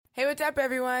what's up,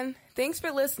 everyone? Thanks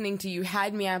for listening to You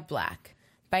Had Me at Black.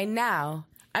 By now,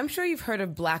 I'm sure you've heard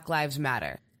of Black Lives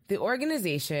Matter, the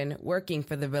organization working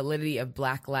for the validity of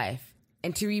Black life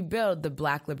and to rebuild the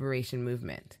Black liberation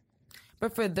movement.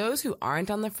 But for those who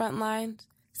aren't on the front lines,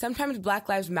 sometimes Black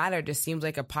Lives Matter just seems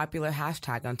like a popular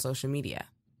hashtag on social media.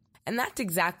 And that's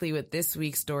exactly what this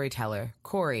week's storyteller,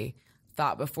 Corey,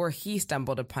 thought before he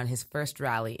stumbled upon his first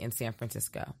rally in San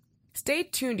Francisco. Stay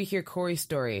tuned to hear Corey's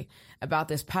story about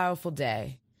this powerful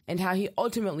day and how he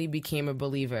ultimately became a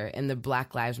believer in the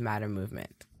Black Lives Matter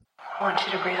movement. I want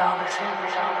you to breathe all this in,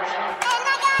 breathe all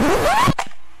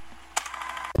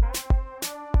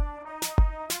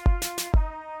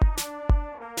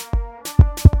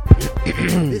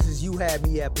this in. This is You Had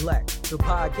Me at Black, the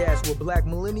podcast where Black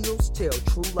millennials tell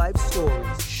true life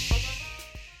stories.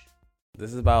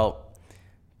 This is about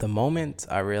the moment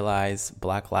I realized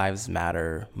Black Lives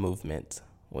Matter movement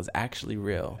was actually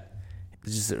real.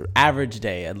 It's just an average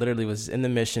day. I literally was in the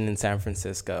Mission in San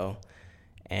Francisco,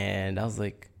 and I was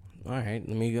like, all right,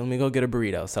 let me go get a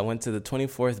burrito. So I went to the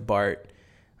 24th BART,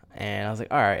 and I was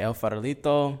like, all right, El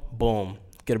Farolito, boom,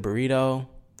 get a burrito,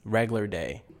 regular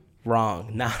day.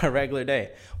 Wrong, not a regular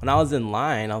day. When I was in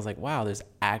line, I was like, wow, there's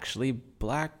actually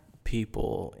Black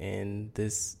people in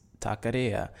this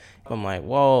taqueria. I'm like,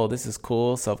 whoa, this is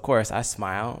cool. So of course I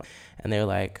smile, and they're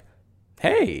like,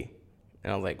 hey.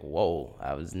 And I was like, whoa,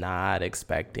 I was not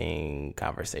expecting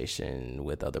conversation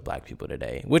with other Black people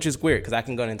today, which is weird because I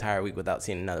can go an entire week without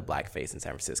seeing another Black face in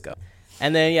San Francisco.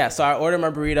 And then, yeah, so I ordered my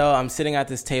burrito. I'm sitting at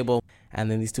this table, and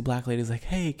then these two Black ladies like,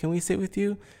 hey, can we sit with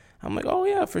you? I'm like, oh,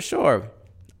 yeah, for sure.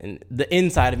 And the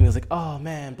inside of me was like, oh,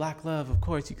 man, Black love, of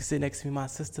course, you can sit next to me, my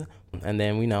sister. And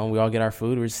then, we all get our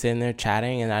food. We're sitting there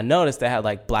chatting, and I noticed they had,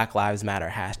 like, Black Lives Matter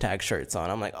hashtag shirts on.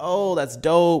 I'm like, oh, that's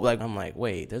dope. Like, I'm like,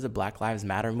 wait, there's a Black Lives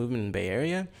Matter movement in the Bay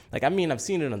Area? Like, I mean, I've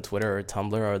seen it on Twitter or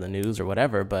Tumblr or the news or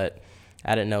whatever, but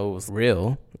I didn't know it was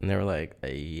real. And they were like,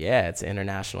 yeah, it's an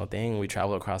international thing. We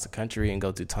travel across the country and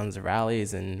go to tons of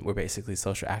rallies, and we're basically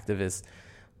social activists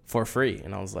for free.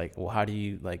 And I was like, well, how do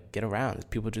you, like, get around?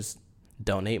 People just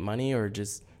donate money or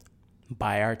just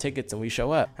buy our tickets and we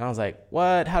show up. And I was like,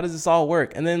 what? How does this all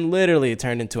work? And then literally it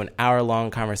turned into an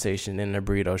hour-long conversation in a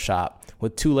burrito shop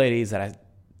with two ladies that I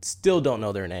still don't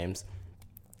know their names.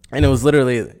 And it was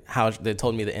literally how they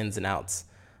told me the ins and outs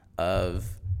of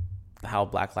how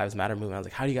Black Lives Matter movement. I was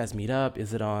like, how do you guys meet up?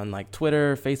 Is it on like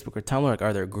Twitter, Facebook, or Tumblr? Like,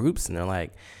 are there groups? And they're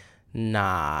like,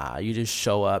 nah, you just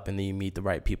show up and then you meet the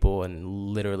right people. And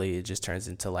literally it just turns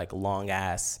into like long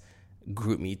ass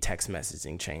group me text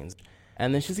messaging chains.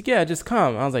 And then she's like, yeah, just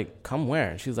come. I was like, come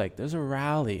where? She was like, there's a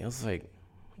rally. I was like,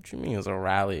 what you mean there's a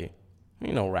rally?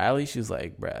 Rally? She was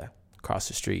like, bruh, across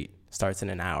the street, starts in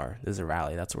an hour. There's a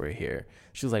rally. That's where we're here.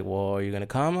 She was like, well, are you going to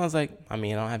come? I was like, I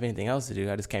mean, I don't have anything else to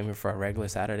do. I just came here for a regular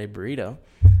Saturday burrito.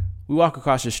 We walk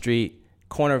across the street,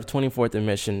 corner of 24th and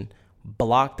Mission,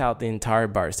 blocked out the entire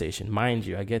BART station. Mind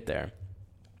you, I get there.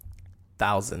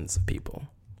 Thousands of people.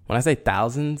 When I say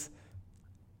thousands,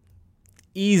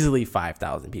 easily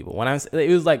 5,000 people. It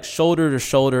was like shoulder to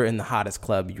shoulder in the hottest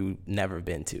club you've never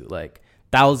been to. Like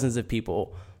thousands of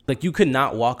people. Like you could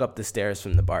not walk up the stairs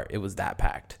from the BART. It was that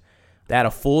packed. They had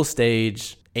a full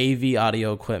stage, AV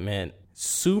audio equipment,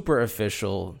 super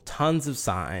official, tons of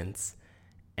signs.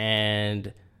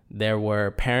 And there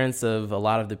were parents of a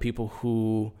lot of the people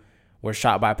who were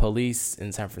shot by police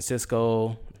in San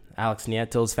Francisco. Alex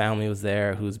Nieto's family was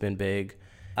there, who's been big.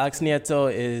 Alex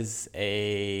Nieto is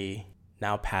a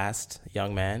now passed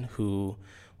young man who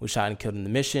was shot and killed in the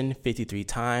Mission 53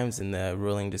 times. And the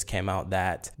ruling just came out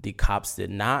that the cops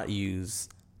did not use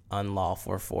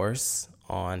unlawful force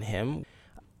on him.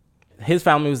 His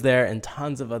family was there, and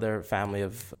tons of other family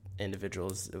of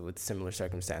individuals with similar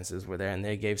circumstances were there. And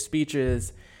they gave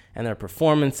speeches and their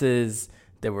performances.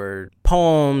 There were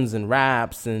poems and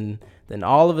raps. And then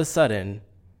all of a sudden,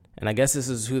 and I guess this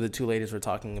is who the two ladies were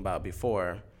talking about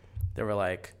before, they were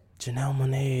like, Janelle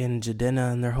Monáe and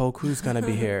Jidenna and their whole crew's gonna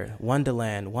be here.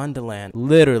 Wonderland.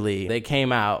 Literally, they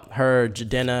came out, her,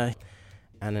 Jidenna,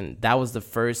 and then that was the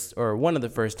first, or one of the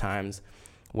first times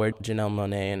where Janelle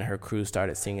Monáe and her crew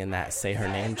started singing that Say Her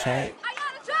Name chant. I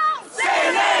got a job! Say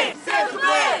her name! Say her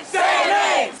name! Say her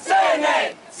name! Say her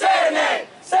name! Say her name!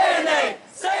 Say her name!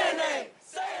 Say her name!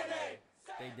 Say her name!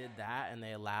 They did that, and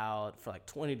they allowed for like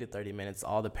 20 to 30 minutes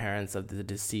all the parents of the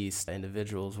deceased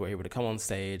individuals were able to come on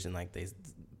stage, and like they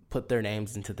put their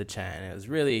names into the chant. And it was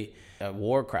really a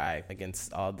war cry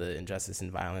against all the injustice and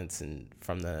violence and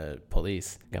from the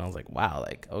police. And I was like, wow,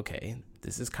 like, okay,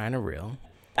 this is kind of real.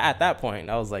 At that point,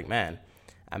 I was like, man,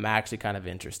 I'm actually kind of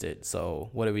interested. So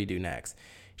what do we do next?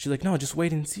 She's like, no, just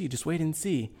wait and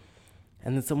see.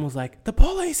 And then someone was like, the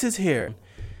police is here.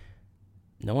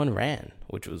 No one ran,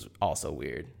 which was also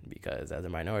weird because as a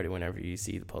minority, whenever you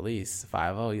see the police,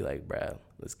 5-0, you're like, bruh,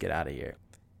 let's get out of here.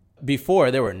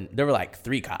 Before, there were like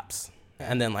 3 cops.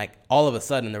 And then like all of a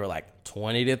sudden, there were like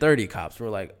 20 to 30 cops. We're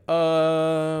like,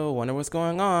 wonder what's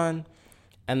going on.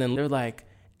 And then they're like,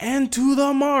 and to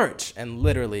the march. And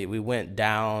literally, we went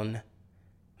down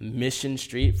Mission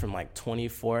Street from like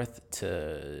 24th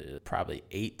to probably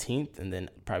 18th, and then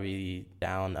probably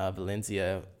down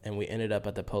Valencia, and we ended up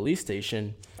at the police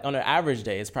station. On an average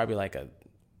day, it's probably like a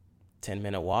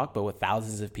 10-minute walk, but with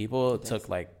thousands of people, it took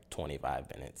like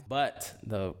 25 minutes. But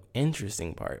the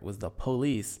interesting part was the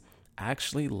police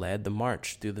actually led the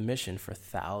march through the Mission for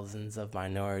thousands of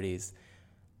minorities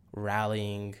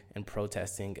rallying and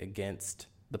protesting against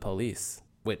the police,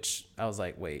 which I was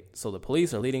like, wait, so the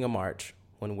police are leading a march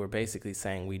when we're basically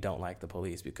saying we don't like the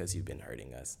police because you've been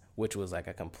hurting us, which was like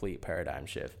a complete paradigm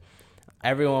shift.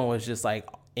 Everyone was just like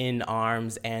in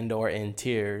arms and or in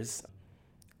tears.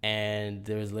 And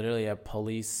there was literally a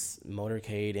police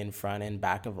motorcade in front and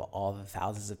back of all the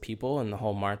thousands of people. And the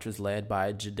whole march was led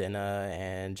by Jadena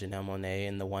and Janelle Monáe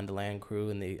and the Wonderland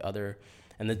crew and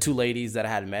the 2 ladies that I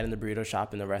had met in the burrito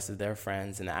shop and the rest of their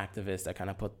friends and the activists that kind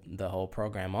of put the whole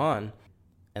program on.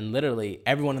 And literally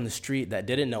everyone in the street that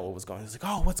didn't know what was going on was like,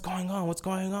 oh, what's going on? What's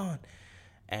going on?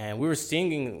 And we were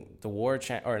singing the war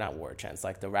chant, or not war chants,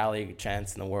 like the rally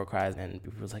chants and the war cries. And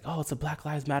people was like, oh, it's a Black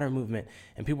Lives Matter movement.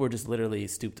 And people were just literally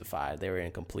stupefied. They were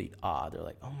in complete awe. They're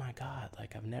like, oh my God,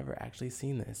 like I've never actually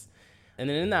seen this. And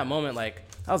then in that moment, like,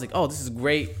 I was like, oh, this is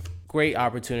great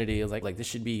opportunity. It was like this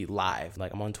should be live.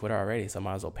 Like I'm on Twitter already, so I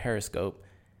might as well Periscope.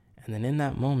 And then in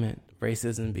that moment,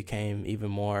 racism became even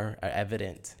more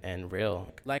evident and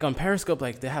real. Like on Periscope,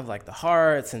 like they have like the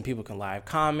hearts and people can live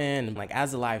comment. And like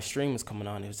as the live stream was coming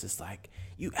on, it was just like,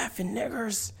 you effing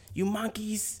niggers, you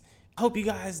monkeys, hope you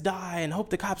guys die and hope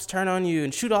the cops turn on you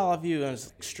and shoot all of you. And it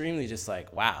was extremely just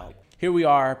like, wow, here we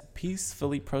are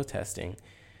peacefully protesting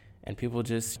and people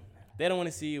just, they don't want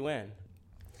to see you win.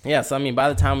 Yeah, so I mean, by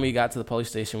the time we got to the police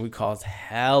station, we caused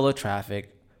hella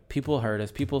traffic. People heard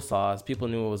us, people saw us, people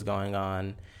knew what was going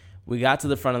on. We got to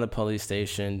the front of the police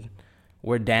station.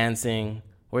 We're dancing,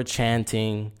 we're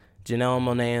chanting. Janelle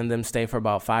Monáe and them stay for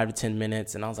about 5 to 10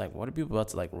 minutes. And I was like, what are people about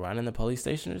to like run in the police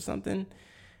station or something?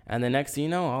 And the next thing you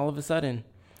know, all of a sudden,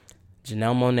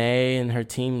 Janelle Monáe and her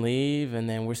team leave. And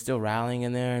then we're still rallying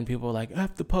in there. And people are like,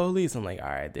 F the police. I'm like, all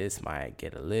right, this might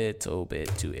get a little bit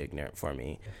too ignorant for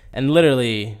me. And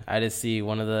literally, I just see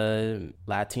one of the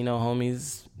Latino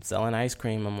homies selling ice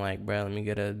cream. I'm like, bro, let me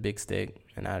get a big stick.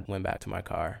 And I went back to my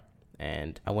car.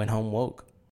 And I went home woke.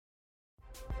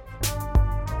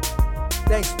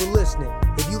 Thanks for listening.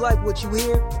 If you like what you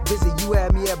hear, visit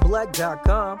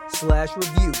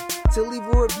youhadmeatblack.com/review to leave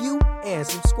a review and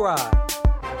subscribe.